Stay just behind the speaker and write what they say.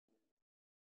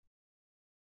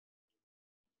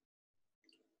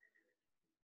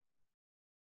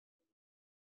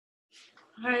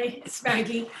Hi, it's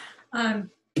Maggie.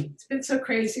 It's been so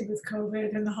crazy with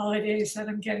COVID and the holidays that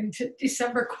I'm getting to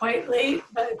December quite late,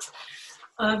 but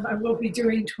I will be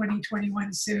doing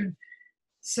 2021 soon.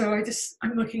 So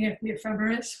I'm looking at the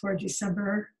Ephemeris for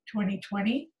December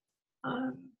 2020.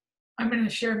 Um, I'm going to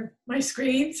share my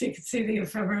screen so you can see the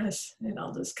Ephemeris, and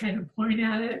I'll just kind of point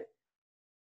at it.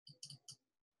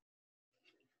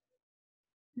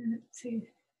 Let's see,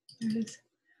 there it is.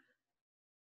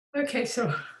 Okay,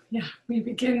 so yeah, we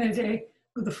begin the day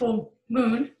with a full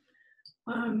moon.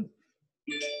 I'm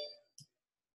going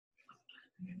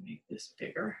to make this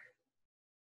bigger.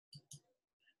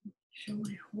 Show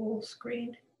my whole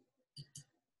screen.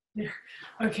 There.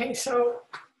 Okay, so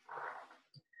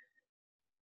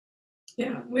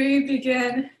yeah, we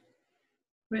begin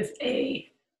with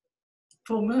a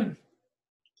full moon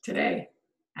today,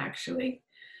 actually.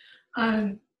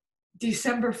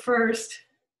 December 1st.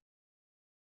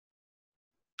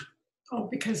 Oh,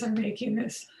 because I'm making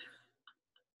this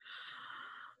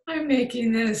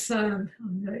on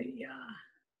the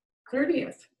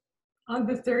 30th. On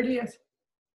the 30th.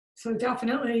 So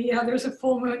definitely, yeah, there's a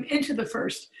full moon into the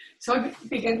 1st. So I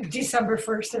begin December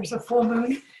 1st, there's a full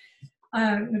moon.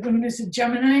 The moon is in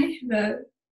Gemini, the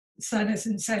sun is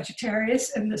in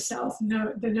Sagittarius, and the south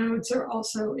node, the nodes are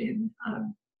also in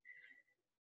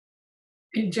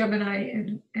Gemini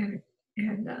and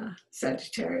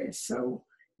Sagittarius. So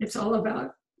it's all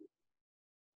about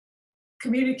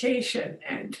communication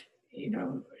and,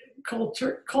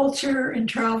 culture and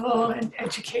travel and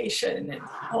education and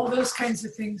all those kinds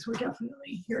of things we're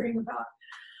definitely hearing about.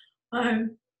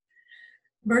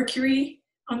 Mercury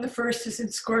on the 1st is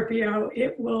in Scorpio.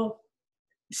 It will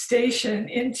station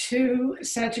into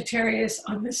Sagittarius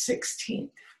on the 16th.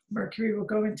 Mercury will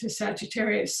go into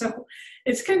Sagittarius. So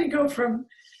it's going to go from,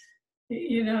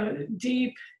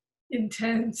 deep,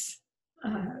 intense,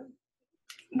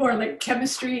 more like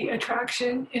chemistry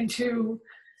attraction into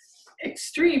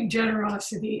extreme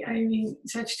generosity. I mean,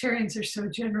 Sagittarians are so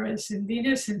generous, and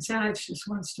Venus and Sag just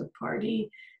wants to party.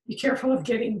 Be careful of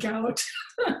getting gout.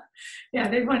 Yeah,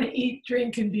 they want to eat,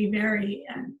 drink, and be merry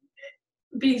and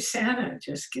be Santa,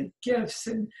 just give gifts.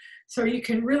 And so you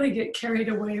can really get carried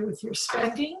away with your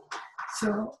spending.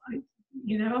 So,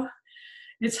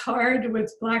 it's hard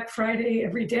with Black Friday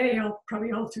every day,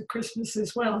 probably all through Christmas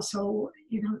as well. So,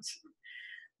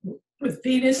 with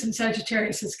Venus and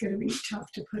Sagittarius, it's going to be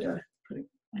tough to put a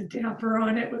damper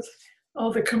on it with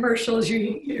all the commercials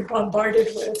you're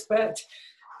bombarded with, but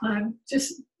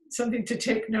just something to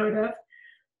take note of.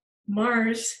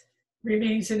 Mars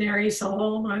remains in Aries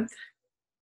all month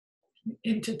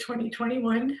into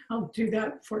 2021. I'll do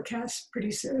that forecast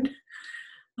pretty soon.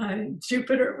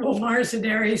 Mars in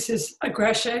Aries is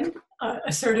aggression,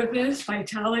 assertiveness,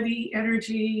 vitality,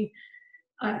 energy,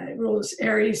 rules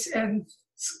Aries and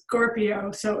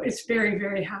Scorpio. So it's very,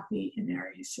 very happy in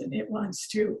Aries, and it wants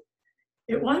to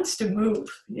move.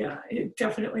 Yeah, it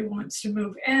definitely wants to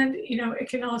move. And, it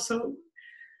can also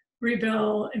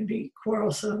rebel and be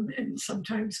quarrelsome and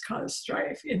sometimes cause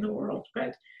strife in the world.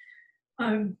 But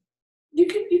you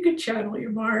can channel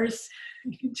your Mars.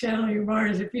 You can channel your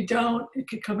Mars. If you don't, it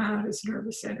could come out as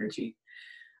nervous energy.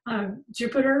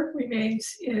 Jupiter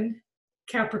remains in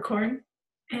Capricorn.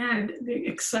 And the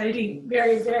exciting,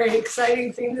 very, very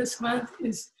exciting thing this month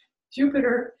is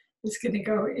Jupiter is going to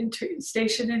go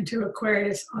station into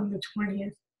Aquarius on the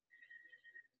 20th.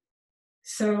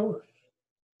 So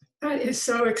that is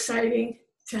so exciting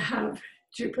to have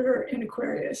Jupiter in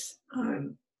Aquarius.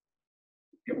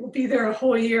 It will be there a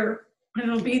whole year, and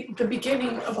it'll be the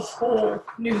beginning of a whole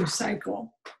new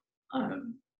cycle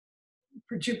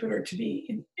for Jupiter to be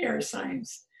in air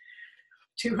signs.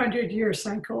 200-year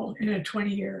cycle and a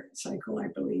 20-year cycle, I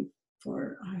believe,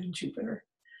 for Jupiter.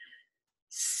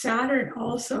 Saturn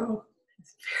also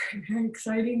is very, very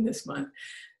exciting this month.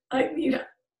 I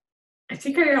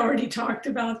think I already talked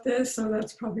about this, so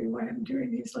that's probably why I'm doing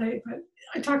these late. But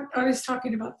I was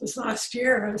talking about this last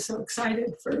year. I was so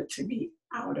excited for it to be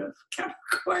out of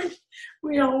Capricorn.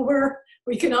 We all were.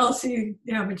 We can all see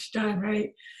damage done,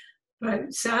 right?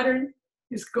 But Saturn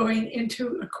is going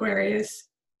into Aquarius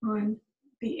on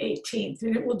the 18th,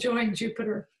 and it will join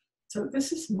Jupiter. So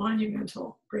this is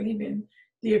monumental, bringing in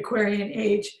the Aquarian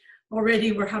age.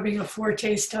 Already we're having a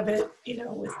foretaste of it,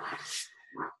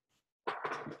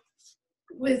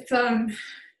 with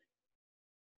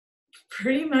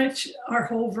pretty much our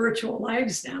whole virtual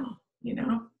lives now,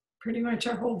 pretty much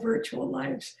our whole virtual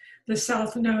lives. The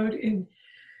South Node in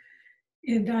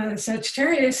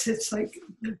Sagittarius, it's like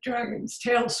the dragon's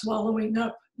tail swallowing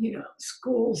up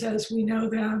schools as we know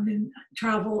them and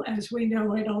travel as we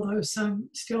know it, although some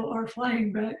still are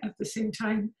flying, but at the same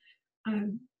time,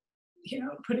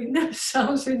 putting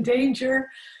themselves in danger.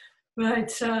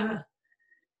 But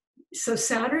so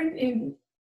Saturn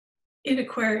in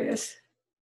Aquarius,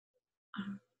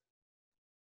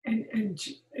 and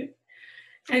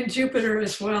Jupiter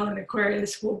as well in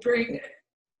Aquarius will bring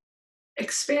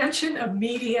expansion of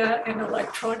media and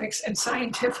electronics and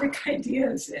scientific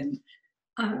ideas and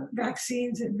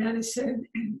vaccines and medicine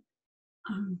and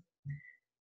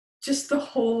just the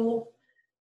whole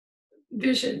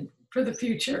vision for the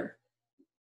future.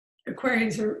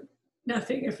 Aquarians are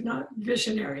nothing if not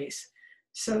visionaries.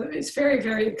 So it's very,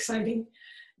 very exciting.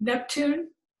 Neptune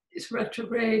is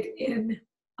retrograde in,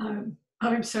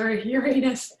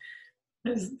 Uranus.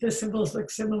 The symbols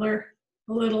look similar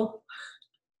a little,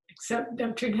 except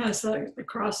Neptune has the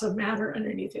cross of matter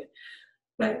underneath it.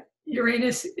 But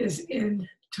Uranus is in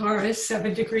Taurus,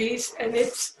 7 degrees, and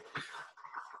it's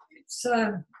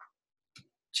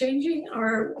changing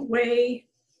our way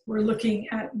we're looking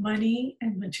at money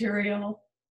and material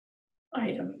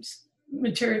items,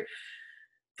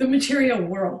 the material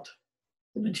world.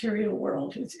 The material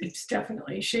world, it's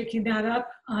definitely shaking that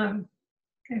up.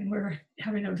 And we're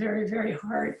having a very, very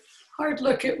hard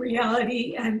look at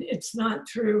reality, and it's not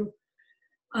through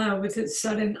with its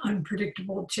sudden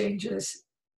unpredictable changes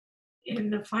in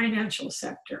the financial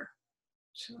sector.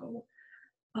 So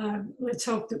let's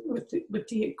hope that with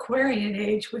the Aquarian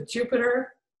age, with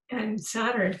Jupiter and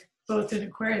Saturn both in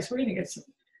Aquarius, we're going to get some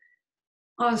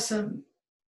awesome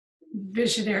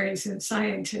visionaries and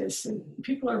scientists, and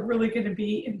people are really going to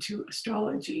be into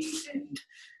astrology and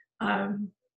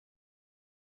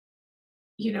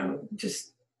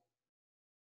just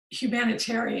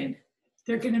humanitarian.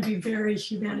 They're going to be very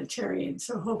humanitarian.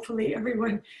 So hopefully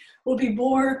everyone will be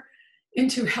more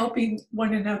into helping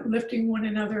one another, lifting one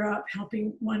another up,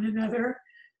 helping one another,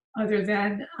 other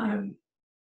than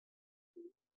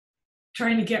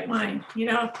trying to get mine,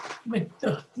 with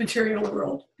the material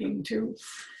world being too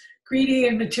greedy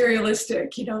and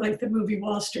materialistic, like the movie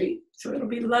Wall Street. So it'll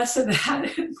be less of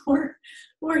that and more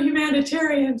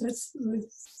humanitarian. That's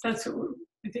what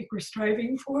I think we're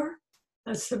striving for.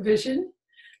 That's the vision.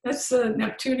 That's the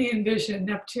Neptunian vision.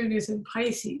 Neptune is in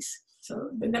Pisces. So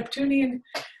the Neptunian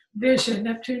vision,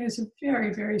 Neptune is a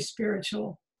very, very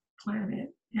spiritual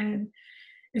planet. And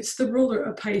it's the ruler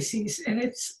of Pisces. And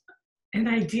it's an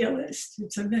idealist.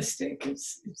 It's a mystic.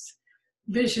 It's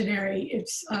visionary.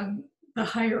 It's the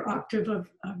higher octave of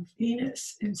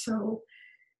Venus. And so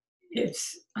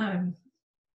it's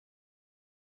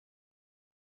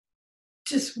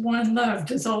just one love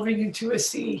dissolving into a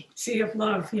sea of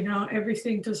love.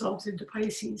 Everything dissolves into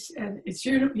Pisces, and it's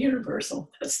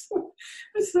universal. That's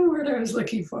the word I was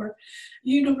looking for,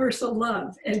 universal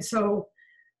love. And so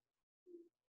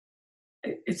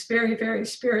it's very, very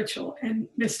spiritual and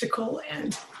mystical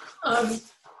and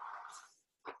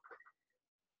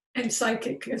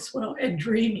psychic as well, and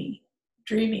dreamy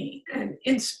and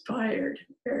inspired,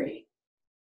 very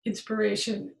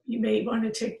inspiration. You may want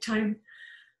to take time,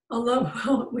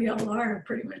 although we all are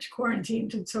pretty much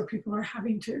quarantined, and so people are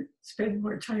having to spend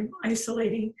more time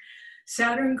isolating.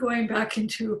 Saturn going back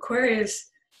into Aquarius,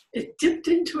 it dipped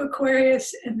into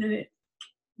Aquarius and then it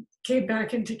came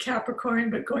back into Capricorn,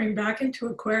 but going back into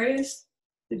Aquarius,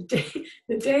 the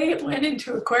day it went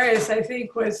into Aquarius, I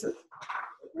think was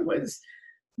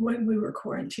when we were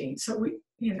quarantined. So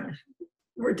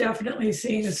we're definitely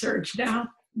seeing a surge now.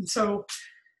 And so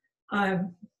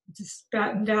just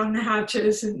batten down the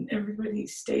hatches and everybody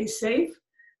stays safe.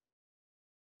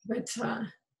 But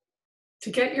to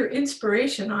get your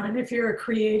inspiration on, if you're a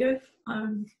creative,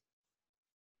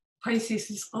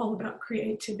 Pisces is all about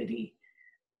creativity.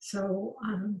 So,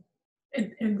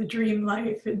 and the dream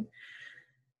life. And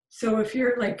so if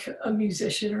you're like a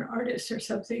musician or artist or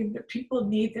something, that people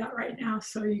need that right now.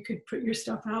 So you could put your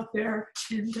stuff out there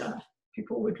and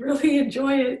people would really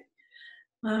enjoy it.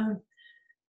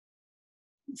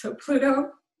 So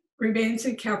Pluto remains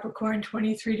in Capricorn,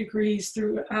 23 degrees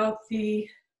throughout the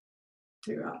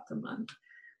month.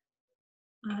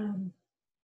 And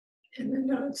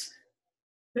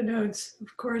the nodes,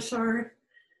 of course, are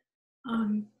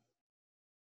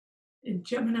in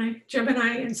Gemini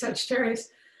and Sagittarius.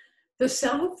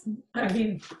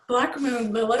 The Black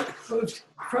Moon Lilith moved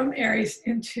from Aries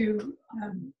into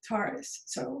Taurus.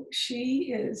 So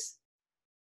she's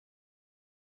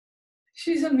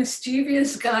a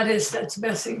mischievous goddess that's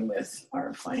messing with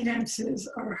our finances,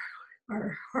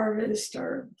 our harvest,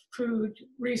 our food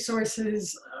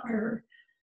resources,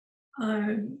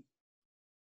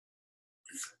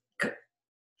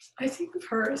 I think of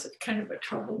her as kind of a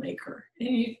troublemaker,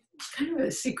 and kind of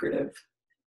a secretive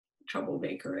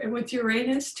troublemaker. And with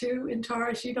Uranus too in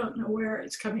Taurus, you don't know where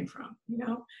it's coming from. You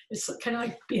know, it's kind of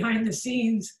like behind the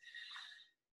scenes.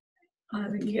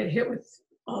 You get hit with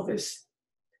all this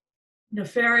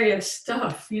nefarious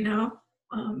stuff, you know,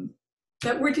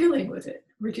 that we're dealing with it.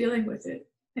 We're dealing with it.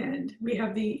 And we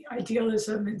have the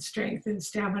idealism and strength and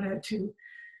stamina to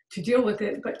deal with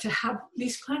it. But to have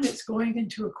these planets going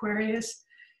into Aquarius,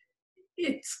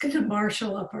 it's going to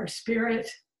marshal up our spirit,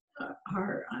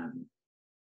 our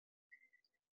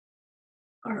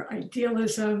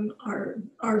idealism,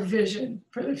 our vision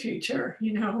for the future.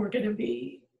 You know, we're going to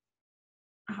be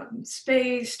out in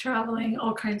space, traveling,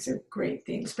 all kinds of great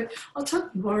things. But I'll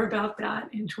talk more about that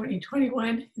in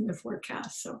 2021 in the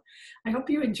forecast. So I hope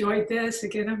you enjoyed this.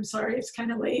 Again, I'm sorry it's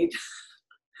kind of late.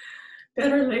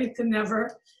 Better late than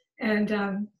never.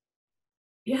 And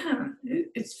yeah,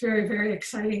 it's very, very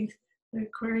exciting. The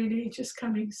Aquarian age is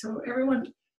coming. So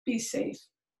everyone be safe.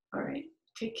 All right,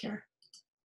 take care.